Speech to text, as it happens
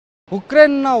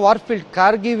ಉಕ್ರೇನ್ನ ವಾರ್ಫೀಲ್ಡ್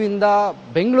ಕಾರ್ಗಿವ್ ಇಂದ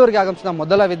ಬೆಂಗಳೂರಿಗೆ ಆಗಮಿಸಿದ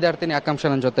ಮೊದಲ ವಿದ್ಯಾರ್ಥಿನಿ ಆಕಾಂಕ್ಷ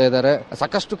ನನ್ನ ಜೊತೆ ಇದ್ದಾರೆ.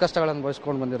 ಸಾಕಷ್ಟು ಕಷ್ಟಗಳನ್ನು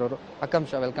ಅನುಭವಿಸ್ಕೊಂಡು ಬಂದಿರೋರು.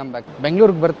 ಆಕಾಂಕ್ಷ, ವೆಲ್ಕಮ್ ಬ್ಯಾಕ್.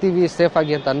 ಬೆಂಗಳೂರಿಗೆ ಬರ್ತೀವಿ ಸೇಫ್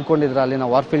ಆಗಿ ಅಂತ ಅನ್ಕೊಂಡಿದ್ರ ಅಲ್ಲಿನ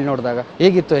ವಾರ್ಫೀಲ್ಡ್ ನೋಡಿದಾಗ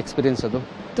ಹೇಗಿತ್ತು ಎಕ್ಸ್ಪೀರಿಯನ್ಸ್? ಅದು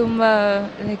ತುಂಬಾ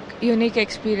ಯುನೀಕ್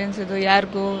ಎಕ್ಸ್ಪೀರಿಯನ್ಸ್. ಅದು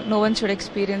ಯಾರಿಗೂ no one should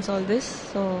experience all this.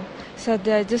 So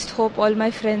ಸದ್ಯ I just hope all my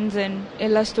friends and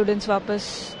ಎಲ್ಲ ಸ್ಟೂಡೆಂಟ್ಸ್ ವಾಪಸ್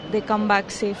ದೇ ಕಮ್ ಬ್ಯಾಕ್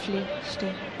ಸೇಫ್ಲಿ ಅಷ್ಟೇ.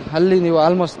 ಅಲ್ಲಿ ನೀವು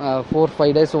ಆಲ್ಮೋಸ್ಟ್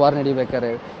 4-5 ಡೇಸ್ ವಾರ್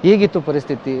ನಡಿಬೇಕಾದ್ರೆ ಹೇಗಿತ್ತು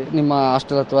ಪರಿಸ್ಥಿತಿ? ನಿಮ್ಮ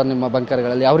ಹಾಸ್ಟೆಲ್ ಅಥವಾ ನಿಮ್ಮ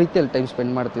ಬಂಕರ್ಗಳಲ್ಲಿ ಯಾವ ರೀತಿಯಲ್ಲಿ ಟೈಮ್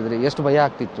ಸ್ಪೆಂಡ್ ಮಾಡ್ತಿದ್ರಿ? ಎಷ್ಟು ಭಯ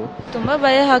ಆಗ್ತಿತ್ತು? ತುಂಬಾ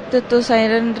ಭಯ ಆಗ್ತಿತ್ತು.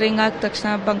 ಸೈರನ್ ರಿಂಗ್ ಆದ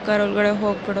ತಕ್ಷಣ ಬಂಕರ್ ಒಳಗಡೆ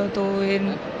ಹೋಗ್ಬಿಡೋದು,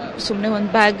 ಏನು ಸುಮ್ಮನೆ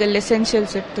ಒಂದು ಬ್ಯಾಗಲ್ಲಿ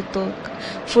ಎಸೆನ್ಷಿಯಲ್ಸ್ ಇರ್ತಿತ್ತು,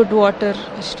 ಫುಡ್, ವಾಟರ್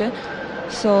ಅಷ್ಟೇ.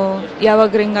 ಸೊ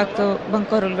ಯಾವಾಗ ರಿಂಗ್ ಆಗ್ತೋ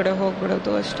ಬಂಕರ್ ಒಳಗಡೆ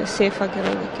ಹೋಗ್ಬಿಡೋದು ಅಷ್ಟೇ, ಸೇಫ್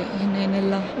ಆಗಿರೋದಕ್ಕೆ.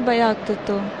 ಇನ್ನೇನಿಲ್ಲ, ಭಯ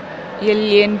ಆಗ್ತಿತ್ತು ಎಲ್ಲಿ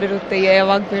ಏನು ಬೀಳುತ್ತೆ,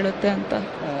 ಯಾವಾಗ ಬೀಳುತ್ತೆ ಅಂತ.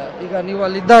 ಈಗ ನೀವು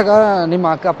ಅಲ್ಲಿದ್ದಾಗ ನಿಮ್ಮ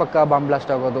ಅಕ್ಕಪಕ್ಕ ಬಾಂಬ್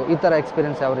ಬ್ಲಾಸ್ಟ್ ಆಗೋದು, ಈ ಥರ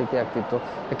ಎಕ್ಸ್ಪೀರಿಯನ್ಸ್ ಯಾವ ರೀತಿ ಆಗ್ತಿತ್ತು?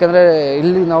 ಯಾಕಂದರೆ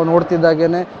ಇಲ್ಲಿ ನಾವು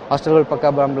ನೋಡ್ತಿದ್ದಾಗೇನೆ ಹಾಸ್ಟೆಲ್ಗಳ ಪಕ್ಕ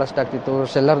ಬಾಂಬ್ ಬ್ಲಾಸ್ಟ್ ಆಗ್ತಿತ್ತು,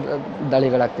 ಶೆಲ್ಲರ್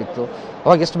ದಾಳಿಗಳಾಗ್ತಿತ್ತು.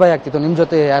 ಅವಾಗ ಎಷ್ಟು ಭಯ ಆಗ್ತಿತ್ತು? ನಿಮ್ಮ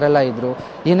ಜೊತೆ ಯಾರೆಲ್ಲ ಇದ್ರು,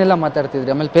 ಏನೆಲ್ಲ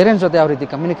ಮಾತಾಡ್ತಿದ್ರಿ? ಆಮೇಲೆ ಪೇರೆಂಟ್ಸ್ ಜೊತೆ ಯಾವ ರೀತಿ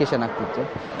ಕಮ್ಯುನಿಕೇಶನ್ ಆಗ್ತಿತ್ತು?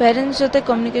 ಪೇರೆಂಟ್ಸ್ ಜೊತೆ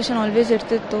ಕಮ್ಯುನಿಕೇಶನ್ ಆಲ್ವೇಸ್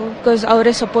ಇರ್ತಿತ್ತು. ಬಿಕಾಸ್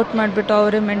ಅವರೇ ಸಪೋರ್ಟ್ ಮಾಡಿಬಿಟ್ಟು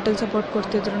ಅವರೇ ಮೆಂಟಲ್ ಸಪೋರ್ಟ್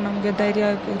ಕೊಡ್ತಿದ್ರು ನಮಗೆ,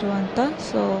 ಧೈರ್ಯ ಆಗಿರು ಅಂತ.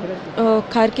 ಸೊ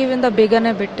ಖಾರ್ಕಿವಿಂದ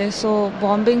ಬೇಗನೆ ಬಿಟ್ಟೆ. ಸೊ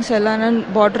ಬಾಂಬಿಂಗ್ಸ್ ಎಲ್ಲ ನಾನು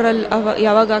ಬಾರ್ಡ್ರಲ್ಲಿ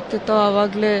ಯಾವಾಗ ಆಗ್ತಿತ್ತೋ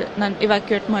ಆವಾಗಲೇ ನಾನು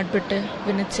ಇವ್ಯಾಕ್ಯುಯೇಟ್ ಮಾಡಿಬಿಟ್ಟೆ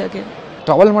ವಿನಿತ್ಸಾಗೆ.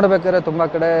 ಟ್ರಾವೆಲ್ ಮಾಡಬೇಕಾದ್ರೆ ತುಂಬ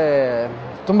ಕಡೆ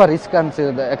ತುಂಬ ರಿಸ್ಕ್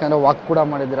ಅನ್ಸಿದೆ, ಯಾಕಂದ್ರೆ ವಾಕ್ ಕೂಡ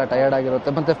ಮಾಡಿದ್ದೀರಾ, ಟಯರ್ಡ್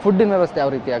ಆಗಿರುತ್ತೆ. ಮತ್ತೆ ಫುಡ್ಡಿನ ವ್ಯವಸ್ಥೆ ಯಾವ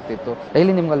ರೀತಿ ಆಗ್ತಿತ್ತು?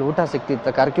 ಡೈಲಿ ನಿಮ್ಗೆ ಅಲ್ಲಿ ಊಟ ಸಿಗ್ತಿತ್ತು?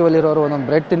 ಖಾರ್ಕಿವಲ್ಲಿರೋರು ಒಂದೊಂದು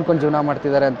ಬ್ರೆಡ್ ತಿನ್ಕೊಂಡು ಜೀವನ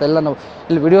ಮಾಡ್ತಿದ್ದಾರೆ ಅಂತೆಲ್ಲ ನಾವು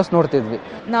ಇಲ್ಲಿ ವಿಡಿಯೋಸ್ ನೋಡ್ತಿದ್ವಿ.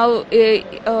 ನಾವು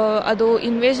ಅದು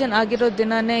ಇನ್ವೇಷನ್ ಆಗಿರೋ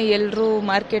ದಿನಾನೇ ಎಲ್ಲರೂ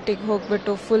ಮಾರ್ಕೆಟಿಗೆ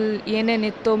ಹೋಗ್ಬಿಟ್ಟು ಫುಲ್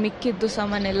ಏನೇನಿತ್ತು ಮಿಕ್ಕಿದ್ದು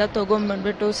ಸಾಮಾನೆಲ್ಲ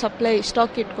ತೊಗೊಂಡ್ಬಂದ್ಬಿಟ್ಟು ಸಪ್ಲೈ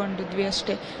ಸ್ಟಾಕ್ ಇಟ್ಕೊಂಡಿದ್ವಿ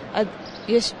ಅಷ್ಟೇ. ಅದು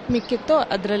ಎಷ್ಟು ಮಿಕ್ಕಿತ್ತೋ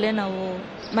ಅದರಲ್ಲೇ ನಾವು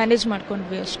ಮ್ಯಾನೇಜ್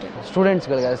ಮಾಡ್ಕೊಂಡ್ವಿ ಅಷ್ಟೇ.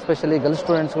 ಸ್ಟೂಡೆಂಟ್ಸ್ಗಳಿಗೆ, ಎಸ್ಪೆಷಲಿ ಗರ್ಲ್ಸ್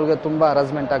ಸ್ಟೂಡೆಂಟ್ಸ್ಗಳಿಗೆ ತುಂಬಾ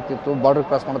ಹರಾಸ್ಮೆಂಟ್ ಆಗ್ತಿತ್ತು, ಬಾರ್ಡರ್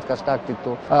ಕ್ರಾಸ್ ಮಾಡೋದು ಕಷ್ಟ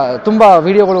ಆಗ್ತಿತ್ತು. ತುಂಬಾ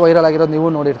ವಿಡಿಯೋಗಳು ವೈರಲ್ ಆಗಿರೋದು ನೀವು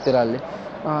ನೋಡಿರ್ತೀರಾ. ಅಲ್ಲಿ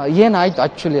ಏನಾಯ್ತು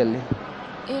ಆಕ್ಚುಲಿ? ಅಲ್ಲಿ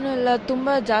ಏನಿಲ್ಲ,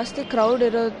 ತುಂಬಾ ಜಾಸ್ತಿ ಕ್ರೌಡ್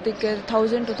ಇರೋದಕ್ಕೆ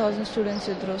 1000-2000 ಸ್ಟೂಡೆಂಟ್ಸ್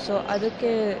ಇದ್ರು. ಸೊ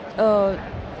ಅದಕ್ಕೆ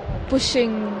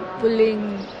ಪುಷಿಂಗ್, ಪುಲ್ಲಿಂಗ್,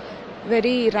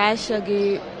 ವೆರಿ ರ್ಯಾಶ್ ಆಗಿ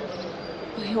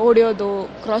ಹೊಡೆಯೋದು,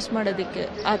 ಕ್ರಾಸ್ ಮಾಡೋದಕ್ಕೆ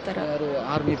ಆ ಥರ.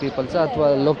 ಆರ್ಮಿ ಪೀಪಲ್ಸ್ ಅಥವಾ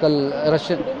ಲೋಕಲ್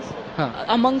ರಷ್ಯನ್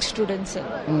ಅಮಂಗ್ ಸ್ಟೂಡೆಂಟ್ಸ್.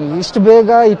 ಇಷ್ಟು ಬೇಗ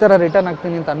ಈ ತರ ರಿಟರ್ನ್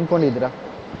ಆಗ್ತೀನಿ ಅಂತ ಅನ್ಕೊಂಡಿದ್ರಾ?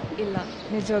 ಇಲ್ಲ,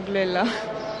 ನಿಜವಾಗ್ಲೂ ಇಲ್ಲ.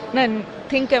 ನಾನು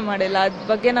ಥಿಂಕೇ ಮಾಡಿಲ್ಲ, ಅದ್ರ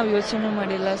ಬಗ್ಗೆ ನಾವು ಯೋಚನೆ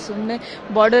ಮಾಡಿಲ್ಲ. ಸುಮ್ಮನೆ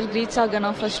ಬಾರ್ಡರ್ ರೀಚ್ ಆಗೋಣ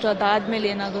ಫಸ್ಟ್, ಅದಾದ್ಮೇಲೆ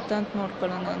ಏನಾಗುತ್ತೆ ಅಂತ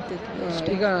ನೋಡ್ಕೊಳ್ಳೋಣ ಅಂತಿದ್ವಿ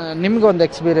ಅಷ್ಟೇ. ಈಗ ನಿಮ್ಗೆ ಒಂದು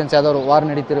ಎಕ್ಸ್ಪೀರಿಯನ್ಸ್ ಯಾವ್ದಾದ್ರು ವಾರ್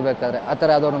ನಡೀತಿರ್ಬೇಕಾದ್ರೆ ಆ ಥರ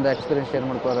ಯಾವ್ದಾದ್ರು ಒಂದು ಎಕ್ಸ್ಪೀರಿಯನ್ಸ್ ಶೇರ್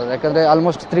ಮಾಡ್ಕೊಳ್ಳೋದು? ಯಾಕಂದ್ರೆ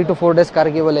ಆಲ್ಮೋಸ್ಟ್ 3 to 4 ಡೇಸ್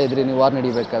ಕಾರ್ಗಿವಲ್ಲೇ ಇದ್ರಿ ನೀವು ವಾರ್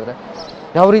ನಡಿಬೇಕಾದ್ರೆ.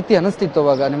 ಯಾವ ರೀತಿ ಅನಿಸ್ತಿತ್ತು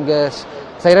ಅವಾಗ ನಿಮಗೆ?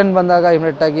 ಸೈರನ್ ಬಂದಾಗ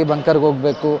ಇಮಿಡಿಯೇಟ್ ಆಗಿ ಬಂಕರ್ಗೆ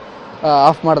ಹೋಗ್ಬೇಕು,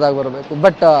 ಆಫ್ ಮಾಡಿದಾಗ ಬರಬೇಕು,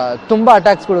 ಬಟ್ ತುಂಬಾ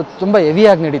ಅಟ್ಯಾಕ್ಸ್ಗಳು ತುಂಬಾ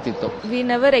ಹೆವಿಯಾಗಿ ನಡೀತಿತ್ತು. We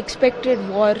never expected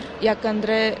war.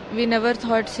 ಯಾಕಂದ್ರೆ ವಿ ನೆವರ್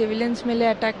ಥಾಟ್ ಸಿವಿಲಿಯನ್ಸ್ ಮೇಲೆ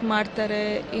ಅಟ್ಯಾಕ್ ಮಾಡ್ತಾರೆ,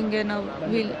 ಹಿಂಗೆ ನಾವು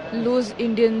will lose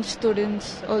Indian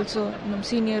students also. ನಮ್ಮ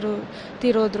ಸೀನಿಯರು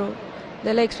ತೀರೋದ್ರು,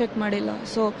 ಅದೆಲ್ಲ ಎಕ್ಸ್ಪೆಕ್ಟ್ ಮಾಡಿಲ್ಲ.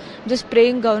 So just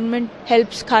praying government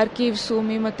helps ಖಾರ್ಕಿವ್,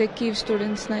 ಸೂಮಿ ಮತ್ತೆ ಕೀವ್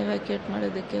ಸ್ಟೂಡೆಂಟ್ಸ್ನ ಇವ್ಯಾಕ್ಯುಯೇಟ್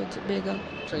ಮಾಡೋದಕ್ಕೆ ಬೇಗ.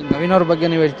 ನವೀನ್ ಅವ್ರ ಬಗ್ಗೆ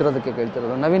ನೀವು ಹೇಳ್ತಿರೋದಕ್ಕೆ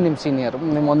ಕೇಳ್ತಿರೋದು. ನವೀನ್ ನಿಮ್ಮ ಸೀನಿಯರ್,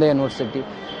 ನಿಮ್ಮ ಒಂದೇ ಯೂನಿವರ್ಸಿಟಿ.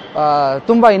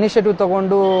 ತುಂಬ ಇನಿಷಿಯೇಟಿವ್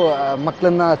ತಗೊಂಡು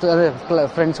ಮಕ್ಕಳನ್ನ,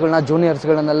 ಫ್ರೆಂಡ್ಸ್ಗಳನ್ನ,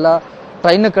 ಜೂನಿಯರ್ಸ್ಗಳನ್ನೆಲ್ಲ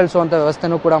ಟ್ರೈನ್ ಕಳಿಸುವಂಥ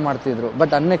ವ್ಯವಸ್ಥೆನೂ ಕೂಡ ಮಾಡ್ತಿದ್ರು.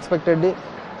 ಬಟ್ ಅನ್ಎಕ್ಸ್ಪೆಕ್ಟೆಡ್ಲಿ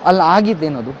ಅಲ್ಲಿ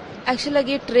ಆಗಿದ್ದೇನದು?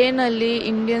 ಆಕ್ಚುಲಾಗಿ ಟ್ರೈನಲ್ಲಿ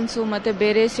ಇಂಡಿಯನ್ಸು ಮತ್ತೆ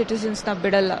ಬೇರೆ ಸಿಟಿಸನ್ಸ್ನ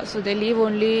ಬಿಡಲ್ಲ. ಸೊ ದೇ ಲೀವ್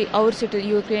ಓನ್ಲಿ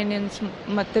ಯುಕ್ರೇನಿಯನ್ಸ್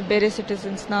ಮತ್ತೆ ಬೇರೆ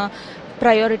ಸಿಟಿಸನ್ಸ್ನ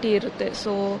ಪ್ರಯಾರಿಟಿ ಇರುತ್ತೆ.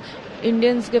 ಸೊ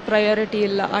ಇಂಡಿಯನ್ಸ್ಗೆ ಪ್ರಯಾರಿಟಿ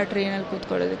ಇಲ್ಲ ಆ ಟ್ರೈನಲ್ಲಿ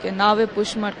ಕೂತ್ಕೊಳ್ಳೋದಕ್ಕೆ. ನಾವೇ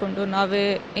ಪುಷ್ ಮಾಡಿಕೊಂಡು ನಾವೇ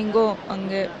ಹೆಂಗೋ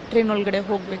ಹಂಗೆ ಟ್ರೈನ್ ಒಳಗಡೆ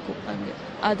ಹೋಗಬೇಕು, ಹಂಗೆ.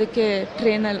 ಅದಕ್ಕೆ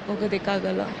ಟ್ರೈನಲ್ಲಿ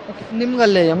ಹೋಗೋದಕ್ಕಾಗಲ್ಲ.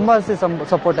 ನಿಮ್ಗಲ್ಲಿ ಎಂಬಾಸಿ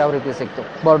ಸಪೋರ್ಟ್ ಯಾವ ರೀತಿ ಸಿಕ್ತು?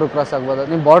 ಬಾರ್ಡರ್ ಕ್ರಾಸ್ ಆಗ್ಬೋದು,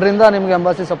 ನಿಮ್ಮ ಬಾರ್ಡ್ರಿಂದ ನಿಮ್ಗೆ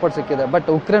ಎಂಬಾಸಿ ಸಪೋರ್ಟ್ ಸಿಕ್ಕಿದೆ, ಬಟ್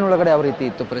ಉಕ್ರೇನ್ ಒಳಗಡೆ ಯಾವ ರೀತಿ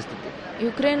ಇತ್ತು ಪರಿಸ್ಥಿತಿ?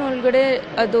 ಯುಕ್ರೇನ್ ಒಳಗಡೆ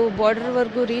ಅದು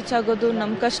ಬಾರ್ಡರ್ವರೆಗೂ ರೀಚ್ ಆಗೋದು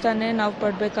ನಮ್ಮ ಕಷ್ಟನೇ ನಾವು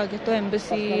ಪಡಬೇಕಾಗಿತ್ತು.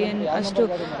 ಎಂಬಸಿ ಏನು ಅಷ್ಟು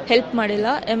ಹೆಲ್ಪ್ ಮಾಡಿಲ್ಲ.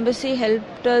 Embassy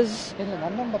help does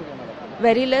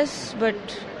very less, but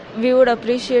we would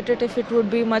appreciate it if it would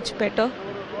be much better,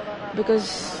 because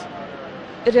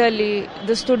really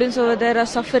the students over there are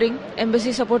suffering.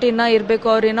 Embassy support inna irbeku,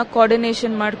 aur inna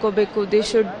coordination ಮಾಡ್ಕೋಬೇಕು. They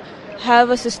should have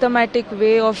a systematic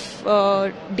way of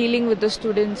dealing with the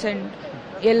students and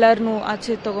ಎಲ್ಲರನ್ನೂ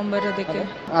ಆಚೆ ತಗೊಂಬರೋದಕ್ಕೆ.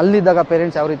 ಅಲ್ಲಿದ್ದಾಗ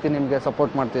parents ಯಾವ ರೀತಿ ನಿಮಗೆ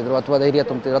support ಮಾಡ್ತಿದ್ರು ಅಥವಾ ಧೈರ್ಯ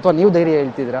ತುಂಬ್ತಿದ್ರು, ಅಥವಾ ನೀವು ಧೈರ್ಯ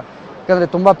ಹೇಳ್ತಿದ್ರಾ? ಯಾಕಂದ್ರೆ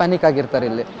ತುಂಬಾ ಪ್ಯಾನಿಕ್ ಆಗಿರ್ತಾರೆ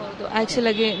ಇಲ್ಲಿ.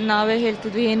 ಆಕ್ಚುಲಾಗಿ ನಾವೇ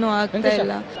ಹೇಳ್ತಿದ್ವಿ ಏನೂ ಆಗ್ತಾ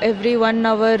ಇಲ್ಲ. ಎವ್ರಿ 1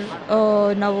 hour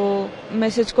ನಾವು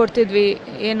ಮೆಸೇಜ್ ಕೊಡ್ತಿದ್ವಿ,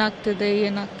 ಏನಾಗ್ತಿದೆ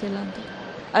ಏನಾಗ್ತಿಲ್ಲ ಅಂತ.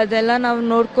 ಅದೆಲ್ಲ ನಾವು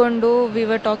ನೋಡಿಕೊಂಡು we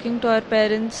were talking to our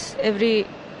parents every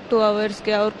 2 hours.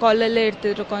 ಅವ್ರ ಕಾಲಲ್ಲೇ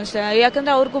ಇರ್ತಿದ್ರು ಕಾನ್ಸ್ಟೆಂಟ್,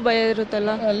 ಯಾಕಂದ್ರೆ ಅವ್ರಿಗೂ ಭಯ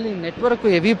ಇರುತ್ತಲ್ಲ. ಅಲ್ಲಿ ನೆಟ್ವರ್ಕ್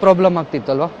ಹೆವಿ ಪ್ರಾಬ್ಲಮ್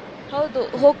ಆಗ್ತಿತ್ತಲ್ವಾ? ಹೌದು,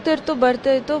 ಹೋಗ್ತಿರ್ತು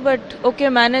ಬರ್ತಾ ಇತ್ತು, ಬಟ್ ಓಕೆ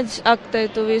ಮ್ಯಾನೇಜ್ ಆಗ್ತಾ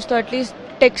ಇತ್ತು. ಇಷ್ಟು ಅಟ್ಲೀಸ್ಟ್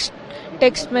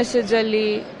ಟೆಕ್ಸ್ಟ್ ಮೆಸೇಜಲ್ಲಿ,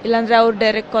 ಇಲ್ಲಾಂದ್ರೆ ಅವ್ರು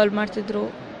ಡೈರೆಕ್ಟ್ ಕಾಲ್ ಮಾಡ್ತಿದ್ರು,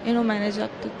 ಏನೋ ಮ್ಯಾನೇಜ್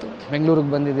ಆಗ್ತಿತ್ತು.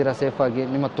 ಬೆಂಗಳೂರಿಗೆ ಬಂದಿದ್ದೀರಾ ಸೇಫ್ ಆಗಿ,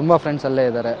 ನಿಮ್ಮ ತುಂಬಾ ಫ್ರೆಂಡ್ಸ್ ಅಲ್ಲೇ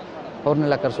ಇದ್ದಾರೆ.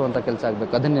 ಅವ್ರನ್ನೆಲ್ಲ ಕರೆಸುವಂಥ ಕೆಲಸ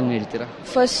ಆಗಬೇಕು. ಅದನ್ನೇನು ಹೇಳ್ತೀರಾ?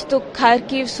 ಫಸ್ಟ್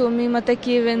ಖಾರ್ಕಿವ್ ಸುಮಿ ಮತ್ತು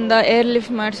ಕೀವಿಂದ air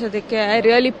lift ಮಾಡಿಸೋದಕ್ಕೆ I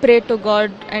really pray to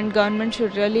god and government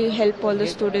should really help all the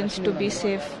students to be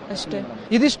safe ಅಷ್ಟೇ.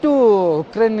 ಇದಿಷ್ಟು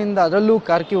ಉಕ್ರೇನ್ನಿಂದ, ಅದರಲ್ಲೂ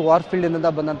ಖಾರ್ಕಿವ್ ವಾರ್ ಫೀಲ್ಡ್ನಿಂದ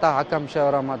ಬಂದಂತಹ ಆಕಾಂಕ್ಷ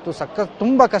ಅವರ ಮಾತು.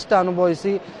 ತುಂಬ ಕಷ್ಟ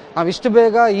ಅನುಭವಿಸಿ ನಾವು ಇಷ್ಟು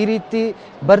ಬೇಗ ಈ ರೀತಿ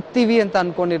ಬರ್ತೀವಿ ಅಂತ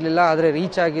ಅನ್ಕೊಂಡಿರ್ಲಿಲ್ಲ, ಆದರೆ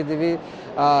ರೀಚ್ ಆಗಿದ್ದೀವಿ.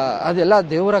 ಅದೆಲ್ಲ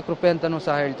ದೇವರ ಕೃಪೆ ಅಂತಲೂ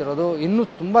ಸಹ ಹೇಳ್ತಿರೋದು. ಇನ್ನೂ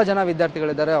ತುಂಬ ಜನ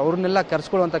ವಿದ್ಯಾರ್ಥಿಗಳಿದ್ದಾರೆ, ಅವ್ರನ್ನೆಲ್ಲ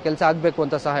ಕರೆಸ್ಕೊಳ್ಳುವಂಥ ಕೆಲಸ ಆಗಬೇಕು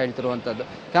ಅಂತ ಸಹ ಹೇಳ್ತಿರುವಂಥದ್ದು.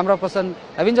 ಕ್ಯಾಮ್ರಾ ಪರ್ಸನ್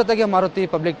ಅವಿನ್ ಜೊತೆಗೆ ಮಾರುತಿ,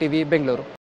 ಪಬ್ಲಿಕ್ ಟಿವಿ, ಬೆಂಗಳೂರು.